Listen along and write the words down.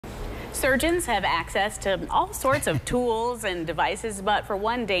Surgeons have access to all sorts of tools and devices, but for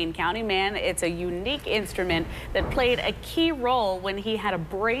one Dane County man, it's a unique instrument that played a key role when he had a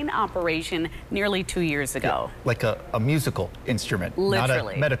brain operation nearly 2 years ago. Yeah, like a musical instrument,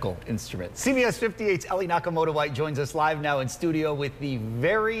 literally. Not a medical instrument. CBS 58's Ellie Nakamoto-White joins us live now in studio with the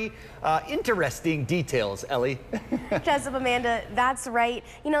very interesting details. Ellie. Jessup, Amanda, that's right.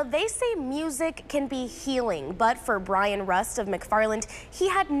 You know, they say music can be healing, but for Brian Rust of McFarland, he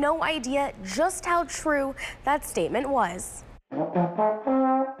had no idea just how true that statement was.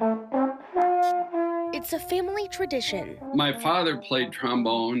 It's a family tradition. My father played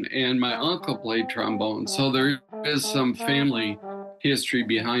trombone and my uncle played trombone, so there is some family history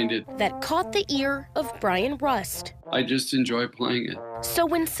behind it. That caught the ear of Brian Rust. I just enjoy playing it. So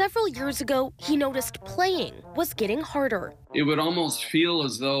when several years ago he noticed playing was getting harder. It would almost feel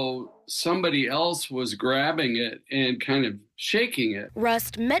as though somebody else was grabbing it and kind of shaking it.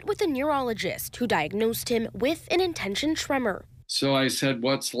 Rust met with a neurologist who diagnosed him with an intention tremor. So I said,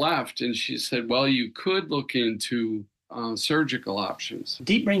 "What's left?" And she said, "Well, you could look into surgical options."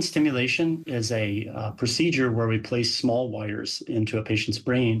 Deep brain stimulation is a procedure where we place small wires into a patient's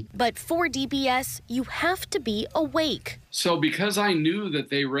brain. But for DBS, you have to be awake. So because I knew that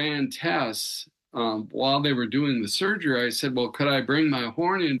they ran tests while they were doing the surgery, I said, "Well, could I bring my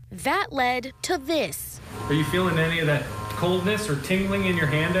horn in?" That led to this. Are you feeling any of that coldness or tingling in your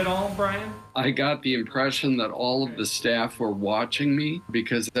hand at all, Brian? I got the impression that all of the staff were watching me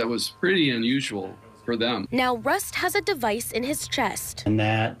because that was pretty unusual for them. Now Rust has a device in his chest. And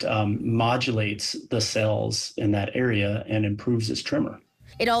that modulates the cells in that area and improves his tremor.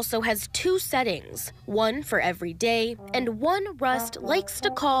 It also has 2 settings, one for every day and one Rust likes to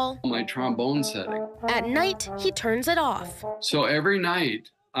call My trombone setting. At night, he turns it off. So every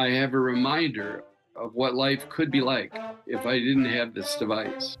night I have a reminder of what life could be like if I didn't have this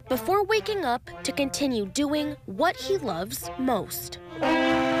device. Before waking up to continue doing what he loves most.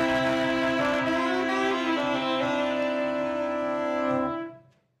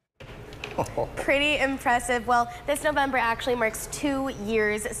 Pretty impressive. Well, this November actually marks 2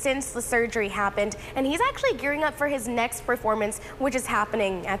 years since the surgery happened, and he's actually gearing up for his next performance, which is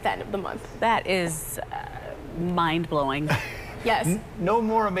happening at the end of the month. That is mind-blowing. Yes. No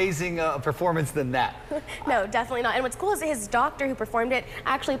more amazing performance than that. No, definitely not. And what's cool is his doctor who performed it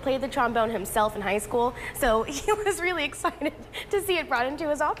actually played the trombone himself in high school, so he was really excited to see it brought into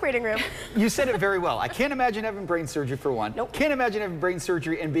his operating room. You said it very well. I can't imagine having brain surgery for 1. Nope. Can't imagine having brain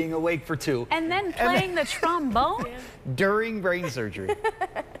surgery and being awake for 2. And then playing the trombone? During brain surgery.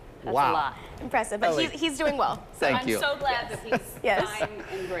 That's wow. a lot. Impressive, but he's doing well. Thank you. I'm so glad that he's Yes. fine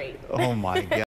and great. Oh my God.